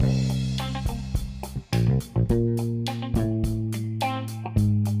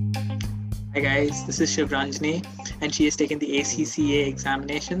guys, this is Shivranjani and she has taken the ACCA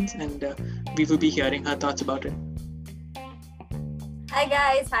examinations and we will be hearing her thoughts about it. Hi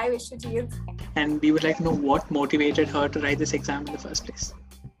guys, hi Vishwajit. And we would like to know what motivated her to write this exam in the first place.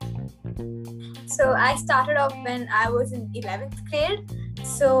 So I started off when I was in 11th grade.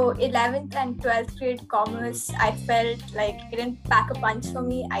 So 11th and 12th grade commerce, I felt like it didn't pack a punch for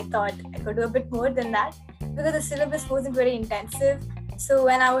me. I thought I could do a bit more than that because the syllabus wasn't very intensive. So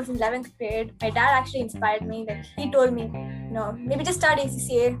when I was in 11th grade, my dad actually inspired me. Like he told me, maybe just start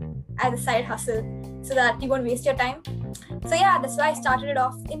ACCA as a side hustle so that you won't waste your time. So yeah, that's why I started it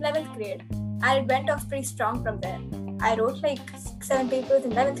off in 11th grade. And it went off pretty strong from there. I wrote like 6-7 papers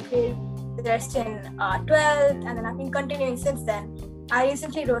in 11th grade, the rest in 12th, and then I've been continuing since then. I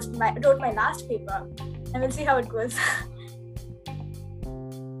recently wrote my last paper, and we'll see how it goes.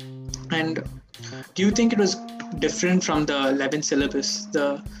 And do you think it was different from the 11th syllabus,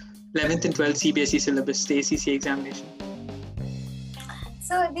 the 11th and 12th CBSE syllabus, the ACCA examination?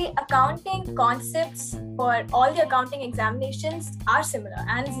 So the accounting concepts for all the accounting examinations are similar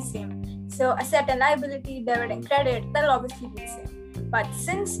and it's the same. So asset and liability, debit and credit, that'll obviously be the same. But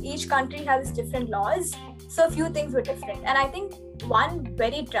since each country has different laws, so a few things were different. And I think one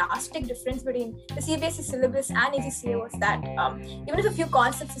very drastic difference between the CBSE syllabus and ACCA was that even if a few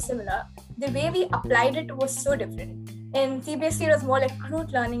concepts are similar, the way we applied it was so different. In CBSE, it was more like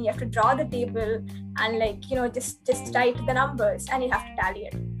rote learning. You have to draw the table and just write the numbers and you have to tally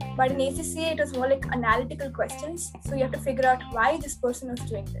it. But in ACCA, it was more like analytical questions. So you have to figure out why this person was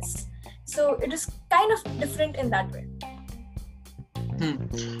doing this. So it is kind of different in that way.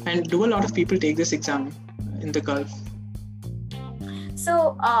 And do a lot of people take this exam in the Gulf?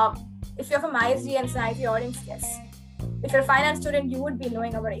 So if you're from ISG and it's an ISG audience, yes. If you're a finance student, you would be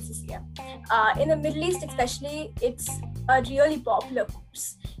knowing about ACCA. In the Middle East especially, it's a really popular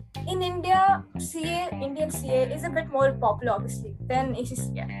course. In India, Indian CA is a bit more popular obviously than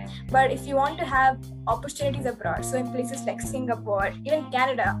ACCA. But if you want to have opportunities abroad, so in places like Singapore, even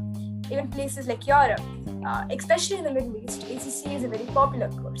Canada, even places like Europe, especially in the Middle East, ACCA is a very popular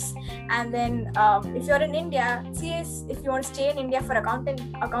course. And then if you're in India, if you want to stay in India for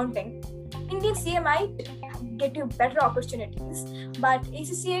accounting, Indian CA might get you better opportunities, but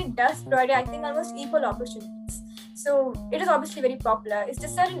ACCA does provide, I think, almost equal opportunities. So it is obviously very popular. It's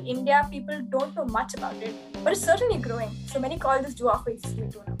just that in India, people don't know much about it, but it's certainly growing. So many colleges do offer ACCA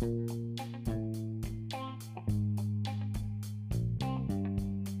too now.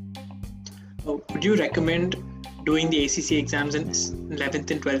 Would you recommend doing the ACCA exams in 11th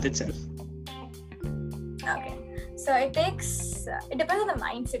and 12th itself? Okay, so it depends on the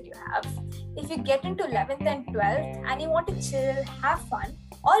mindset you have. If you get into 11th and 12th and you want to chill, have fun,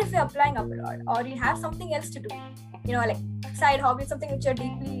 or if you're applying abroad or you have something else to do, like side hobby, something which you're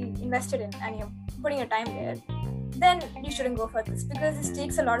deeply invested in and you're putting your time there, then you shouldn't go for this because this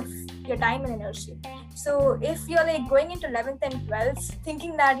takes a lot of your time and energy. So if you're like going into 11th and 12th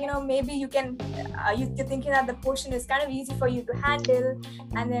thinking that, maybe you can, you're thinking that the portion is kind of easy for you to handle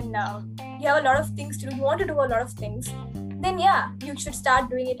and then you have a lot of things to do, you want to do a lot of things, then yeah, you should start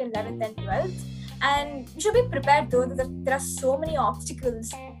doing it in 11th and 12th. And you should be prepared though that there are so many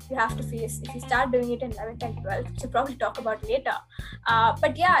obstacles you have to face if you start doing it in 11th and 12th, which we'll probably talk about later.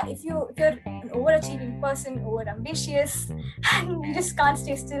 But yeah, if you're an overachieving person, over ambitious, and you just can't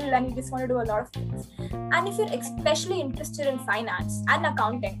stay still and you just want to do a lot of things. And if you're especially interested in finance and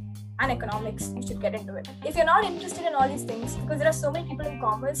accounting and economics, you should get into it. If you're not interested in all these things, because there are so many people in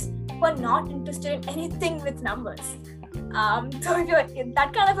commerce who are not interested in anything with numbers. So if you're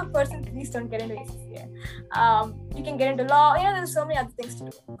that kind of a person, please don't get into ACCA. You can get into law, there's so many other things to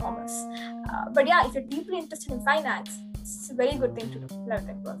do in commerce. But yeah, if you're deeply interested in finance, it's a very good thing to do, 11th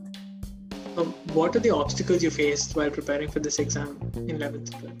and 12th. What are the obstacles you faced while preparing for this exam in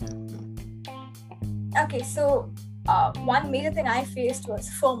 11th and 12th? Okay, so one major thing I faced was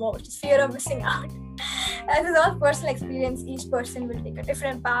FOMO, which is fear of missing out. This is all personal experience. Each person will take a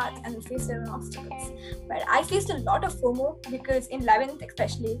different path and will face their own obstacles. But I faced a lot of FOMO because in 11th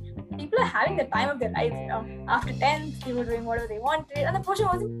especially, people are having the time of their lives, After 10th, they were doing whatever they wanted. And the portion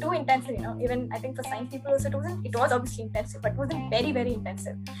wasn't too intensive, Even I think for science people also, it was obviously intensive, but it wasn't very, very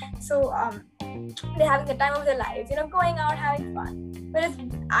intensive. So they're having the time of their lives, going out, having fun. Whereas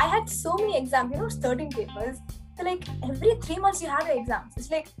I had so many exams, 13 papers. So like every 3 months you have your exams. It's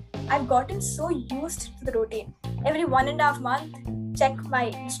like I've gotten so used to the routine. Every 1.5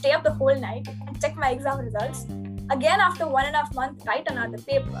 months, stay up the whole night and check my exam results. Again, after 1.5 months, write another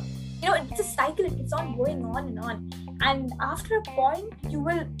paper. It's a cycle. It keeps on going on and on. And after a point, you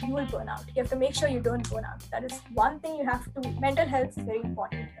will burn out. You have to make sure you don't burn out. That is one thing you have to. Mental health is very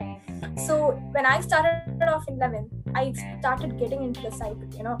important. So when I started off in 11th, I started getting into the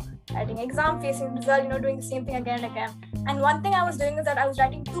cycle, writing exam, facing result, doing the same thing again and again. And one thing I was doing is that I was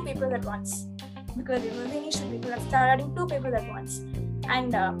writing 2 papers at once, because it was the initial paper. I started writing 2 papers at once.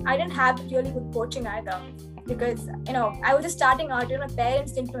 And I didn't have really good coaching either, because I was just starting out. My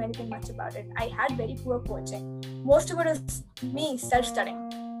parents didn't know anything much about it. I had very poor coaching. Most of it was me self-studying.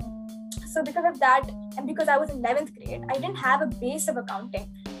 So because of that, and because I was in 11th grade, I didn't have a base of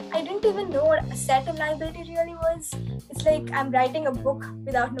accounting. I didn't even know what asset and liability really was. It's like I'm writing a book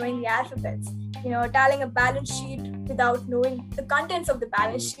without knowing the alphabets, tallying a balance sheet without knowing the contents of the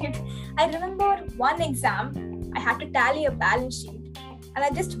balance sheet. I remember one exam, I had to tally a balance sheet, and I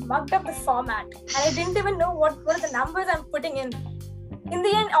just mugged up the format, and I didn't even know what were the numbers I'm putting in. In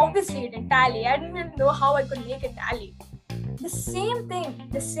the end, obviously it didn't tally. I didn't even know how I could make it tally. The same thing,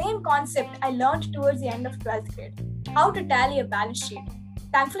 the same concept I learned towards the end of 12th grade. How to tally a balance sheet.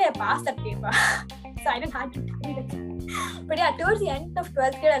 Thankfully, I passed that paper, so I didn't have to tally it. But yeah, towards the end of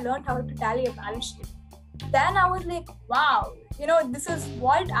 12th grade, I learned how to tally a balance sheet. Then I was like, wow, this is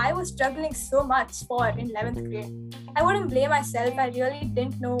what I was struggling so much for in 11th grade. I wouldn't blame myself. I really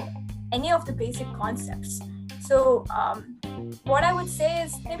didn't know any of the basic concepts. So what I would say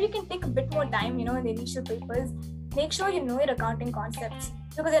is maybe you can take a bit more time, in the initial papers. Make sure you know your accounting concepts,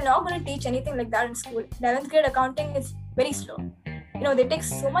 because they're not going to teach anything like that in school. 11th grade accounting is very slow. They take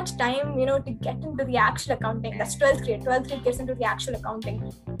so much time, to get into the actual accounting. That's 12th grade. 12th grade gets into the actual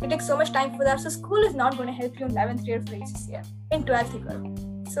accounting. It takes so much time for that. So school is not going to help you in 11th grade for ACCA. In 12th, you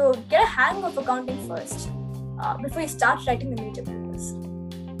will. So get a hang of accounting first before you start writing the major papers.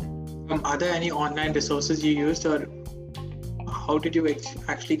 Are there any online resources you used, or how did you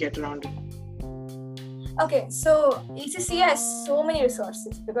actually get around it? Okay, so ACCA has so many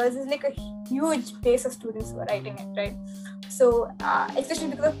resources because it's like a huge base of students who are writing it, right? So, especially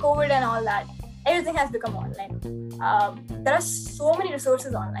because of COVID and all that, everything has become online. There are so many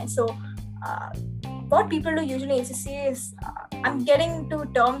resources online. So, what people do usually in ACCA is, I'm getting to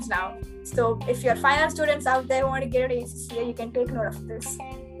terms now. So, if you're finance students out there who want to get into ACCA, you can take note of this.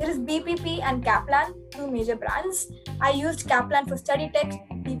 There is BPP and Kaplan, 2 major brands. I used Kaplan for study text,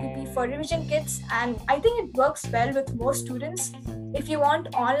 BPP for revision kits, and I think it works well with most students. If you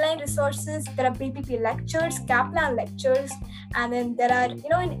want online resources, there are BPP lectures, Kaplan lectures, and then there are,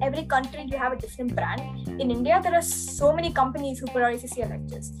 in every country you have a different brand. In India, there are so many companies who put out ACCA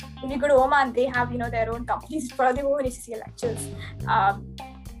lectures. If you go to Oman, they have, their own companies for their own ACCA lectures.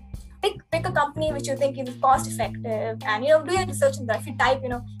 Pick a company which you think is cost effective, and do your research in that. If you type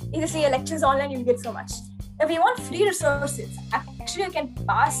ACCA lectures online, you'll get so much. If you want free resources, actually you can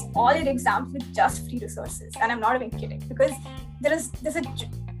pass all your exams with just free resources, and I'm not even kidding, because there's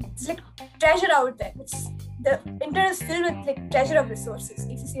like treasure out there. The internet is filled with like treasure of resources,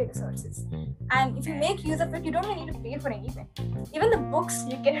 ACCA resources, and if you make use of it, you don't even need to pay for anything. Even the books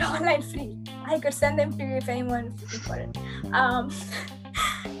you get online free. I could send them to you if anyone is looking for it.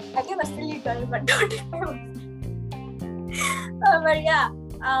 I think I still need to, but don't take my own. But yeah,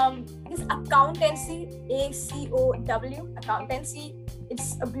 this accountancy, ACOW, accountancy,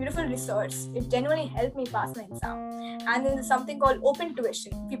 it's a beautiful resource. It genuinely helped me pass my exam. And then there's something called Open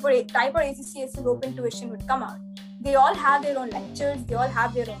Tuition. If you type out ACCA, Open Tuition would come out. They all have their own lectures, they all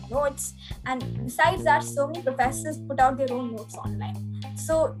have their own notes, and besides that, so many professors put out their own notes online.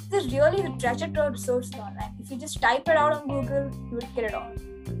 So this is really the treasure trove of resources online. If you just type it out on Google, you would get it all.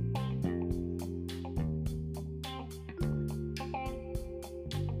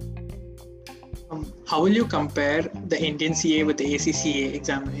 How will you compare the Indian CA with the ACCA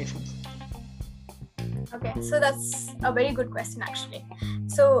examinations? Okay, so that's a very good question actually.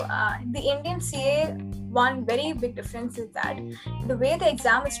 So the Indian CA, one very big difference is that the way the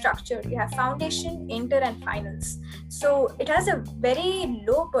exam is structured, you have foundation, inter and finals. So it has a very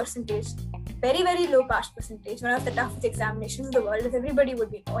low percentage, very, very low pass percentage, one of the toughest examinations in the world, as everybody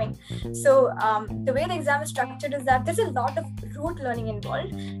would be knowing. So the way the exam is structured is that there's a lot of rote learning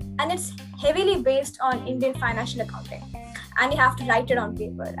involved, and it's heavily based on Indian financial accounting. And you have to write it on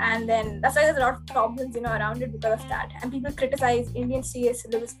paper, and then that's why there's a lot of problems around it because of that, and people criticize Indian CA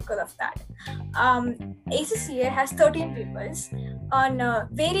syllabus because of that. ACCA has 13 papers on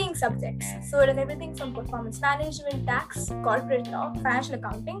varying subjects, so it is everything from performance management, tax, corporate law, financial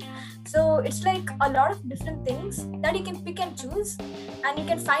accounting. So it's like a lot of different things that you can pick and choose, and you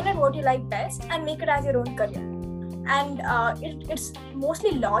can find out what you like best and make it as your own career. and it's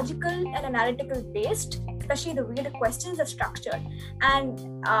mostly logical and analytical based, especially the way the questions are structured. And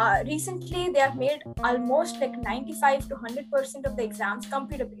recently they have made almost like 95 to 100% of the exams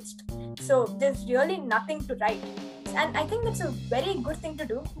computer based, so there's really nothing to write. And I think that's a very good thing to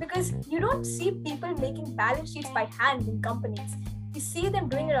do, because you don't see people making balance sheets by hand in companies. You see them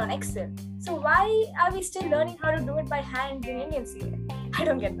doing it on Excel. So why are we still learning how to do it by hand in Indian CA? I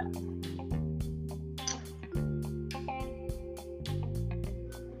don't get that.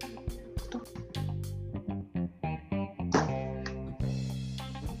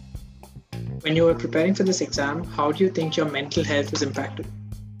 When you were preparing for this exam, how do you think your mental health was impacted?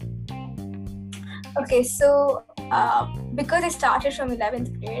 Okay, so because I started from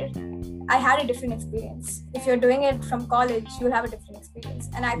 11th grade, I had a different experience. If you're doing it from college, you'll have a different experience.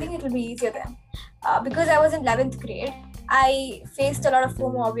 And I think it will be easier then. Because I was in 11th grade, I faced a lot of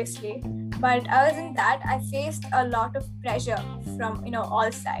FOMO, obviously. But other than that, I faced a lot of pressure from,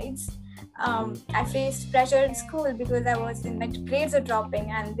 all sides. I faced pressure in school because my grades are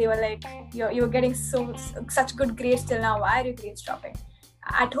dropping, and they were like, you're getting such good grades till now. Why are your grades dropping?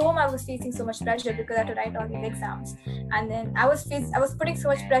 At home, I was facing so much pressure because I had to write all these exams. And then I was putting so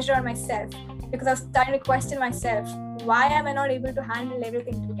much pressure on myself because I was starting to question myself. Why am I not able to handle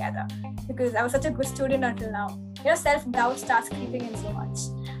everything together? Because I was such a good student until now. Self-doubt starts creeping in so much.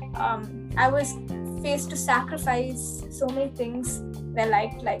 I was faced to sacrifice so many things that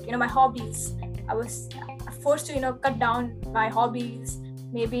my hobbies. I was forced to, cut down my hobbies,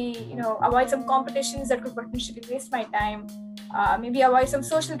 maybe, avoid some competitions that could potentially waste my time. Maybe avoid some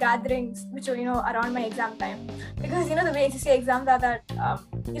social gatherings which are around my exam time, because the way HCCA exams are that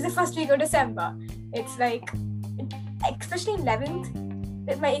is the first week of December. It's like, especially in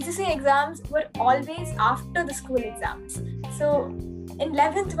 11th, my HCCA exams were always after the school exams. So in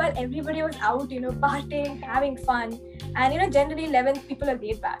 11th, while everybody was out partying, having fun, and generally 11th people are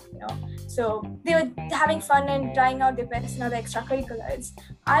laid back, so they were having fun and trying out their best in other extracurriculars.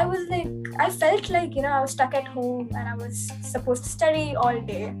 I felt like I was stuck at home and I was supposed to study all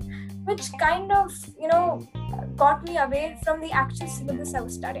day, which kind of got me away from the actual syllabus I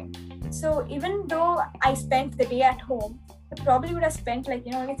was studying. So even though I spent the day at home, I probably would have spent only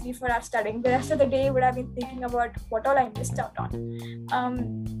 3-4 hours studying. The rest of the day would have been thinking about what all I missed out on.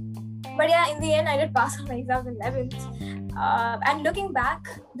 But yeah, in the end, I did pass on my exam in 11th. And looking back,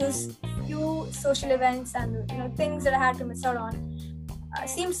 those few social events and things that I had to miss out on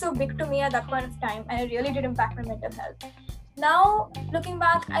seemed so big to me at that point of time, and it really did impact my mental health. Now, looking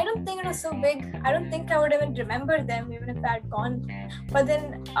back, I don't think it was so big. I don't think I would even remember them even if I had gone. But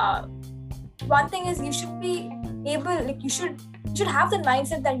then, one thing is, you should be able, you should have the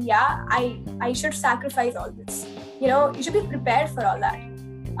mindset that I should sacrifice all this. You should be prepared for all that.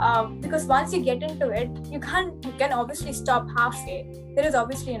 Because once you get into it, you can obviously stop halfway. There is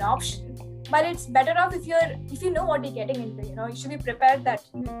obviously an option, but it's better off if you know what you're getting into. You should be prepared that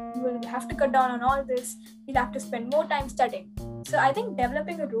you will have to cut down on all this. You'll have to spend more time studying. So I think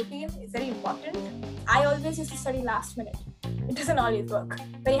developing a routine is very important. I always used to study last minute. It doesn't always work.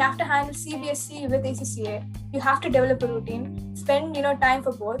 When you have to handle CBSE with ACCA, you have to develop a routine, spend time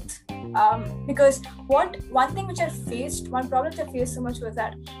for both. Because one problem which I faced so much was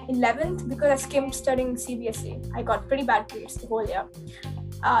that in 11th, because I skimmed studying CBSE, I got pretty bad grades the whole year.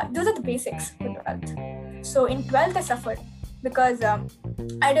 Those are the basics for 12th. So in 12th, I suffered because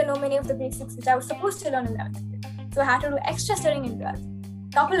I didn't know many of the basics which I was supposed to learn in 11th. So I had to do extra studying in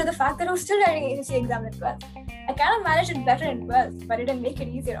 12th, coupled with the fact that I was still writing ACCA exam in 12th. I kind of managed it better in 12th, but it didn't make it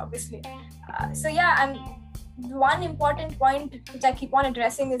easier, obviously. So yeah, one important point which I keep on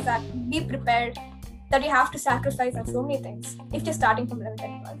addressing is that be prepared that you have to sacrifice on so many things if you're starting from 11th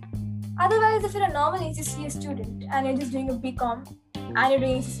and 12th. Otherwise, if you're a normal ACCA student and you're just doing a BCom and you're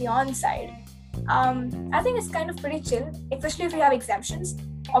doing ACCA on the side, I think it's kind of pretty chill, especially if you have exemptions.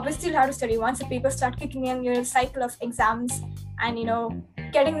 Obviously, you'll have to study. Once the papers start kicking in, you're in a cycle of exams and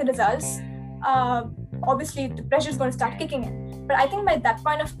getting the results. Obviously, the pressure is going to start kicking in. But I think by that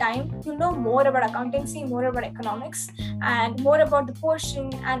point of time, you'll know more about accountancy, more about economics, and more about the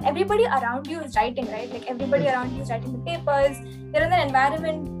portion. And everybody around you is writing, right? Like everybody around you is writing the papers. You're in an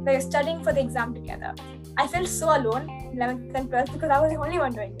environment where you're studying for the exam together. I felt so alone in 11th and 12th because I was the only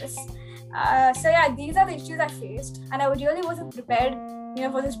one doing this. So yeah, these are the issues I faced, and I really wasn't prepared,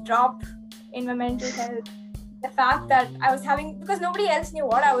 for this drop in my mental health. The fact that I was having, because nobody else knew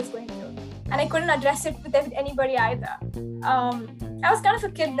what I was going through, and I couldn't address it with anybody either. I was kind of a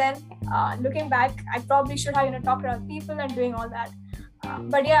kid then. Looking back, I probably should have talked to other people and doing all that.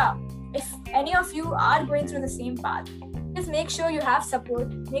 But yeah, if any of you are going through the same path, just make sure you have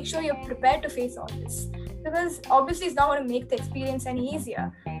support. Make sure you're prepared to face all this. because obviously it's not going to make the experience any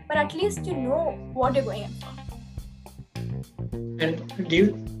easier, but at least you know what you're going in for. And do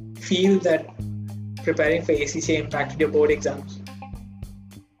you feel that preparing for ACCA impacted your board exams?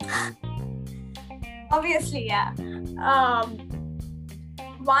 Obviously, yeah.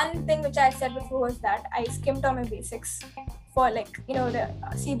 One thing which I said before was that I skimped on my basics for the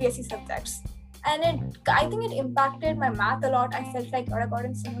CBSE subjects, and I think it impacted my math a lot. I felt like I would have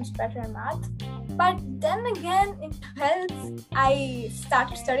gotten so much better in math. But then again, in 12th, I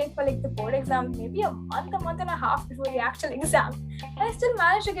started studying for the board exam maybe a month and a half before the actual exam. And I still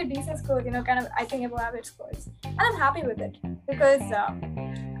managed to get decent scores, I think above average scores. And I'm happy with it because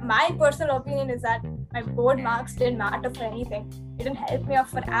my personal opinion is that my board marks didn't matter for anything. It didn't help me out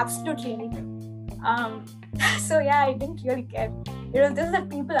for absolutely anything. So yeah, I didn't really care. It was just that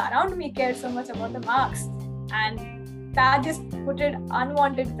people around me cared so much about the marks, and that just put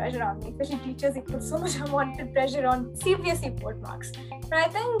unwanted pressure on me. Especially teachers, they put so much unwanted pressure on CBSE board marks. But I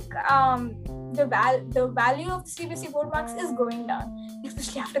think the value of the CBSE board marks is going down,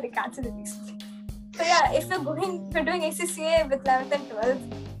 especially after they cancelled it recently. So yeah, if you're doing ACCA with 11th and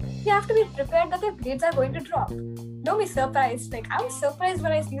 12th, you have to be prepared that your grades are going to drop. Don't be surprised. I was surprised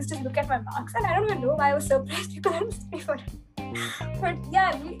when I used to look at my marks, and I don't even know why I was surprised because I didn't study for it. But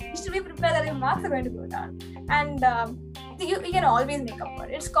yeah, you should be prepared that your marks are going to go down, and you can always make up for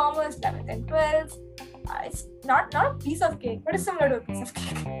it. It's commerce, 11th and 12th. It's not a piece of cake, but it's similar to a piece of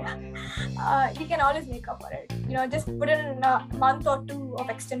cake. You can always make up for it. Just put in a month or two of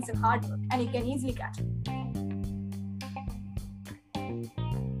extensive hard work, and you can easily catch it.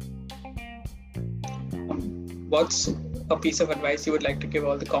 What's a piece of advice you would like to give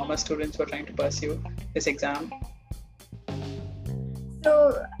all the commerce students who are trying to pursue this exam?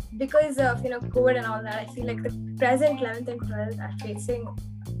 So, because of COVID and all that, I feel like the present 11th and 12th are facing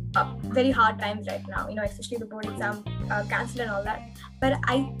very hard times right now. Especially the board exam cancelled and all that. But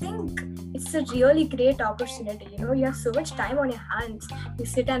I think it's a really great opportunity. You have so much time on your hands. You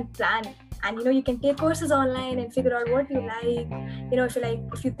sit and plan, and you can take courses online and figure out what you like.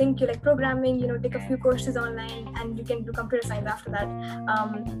 If you think you like programming, take a few courses online, and you can do computer science after that.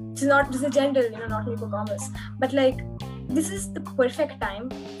 This is general, not only for commerce, but this is the perfect time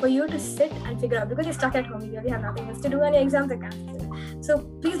for you to sit and figure out, because you're stuck at home, you really have nothing else to do and your exams are cancelled. So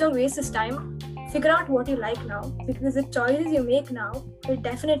please don't waste this time. Figure out what you like now, because the choices you make now will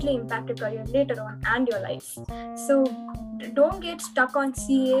definitely impact your career later on and your life. So don't get stuck on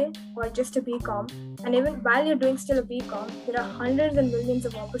CA or just a BCom. And even while you're doing still a BCom, there are hundreds and millions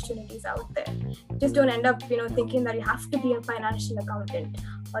of opportunities out there. Just don't end up, thinking that you have to be a financial accountant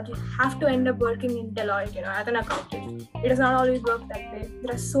or you have to end up working in Deloitte, as an accountant. It does not always work that way.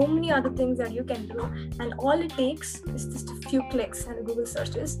 There are so many other things that you can do, and all it takes is just a few clicks and Google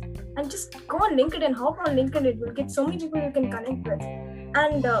searches, and just go on LinkedIn, hop on LinkedIn. You'll get so many people you can connect with.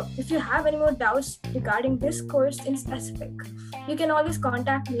 And if you have any more doubts regarding this course in specific, you can always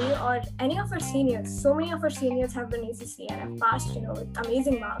contact me or any of our seniors. So many of our seniors have done ACCA and have passed, with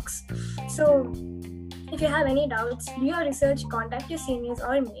amazing marks. So if you have any doubts, do your research, contact your seniors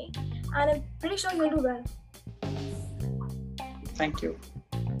or me, and I'm pretty sure you'll do well. Thank you.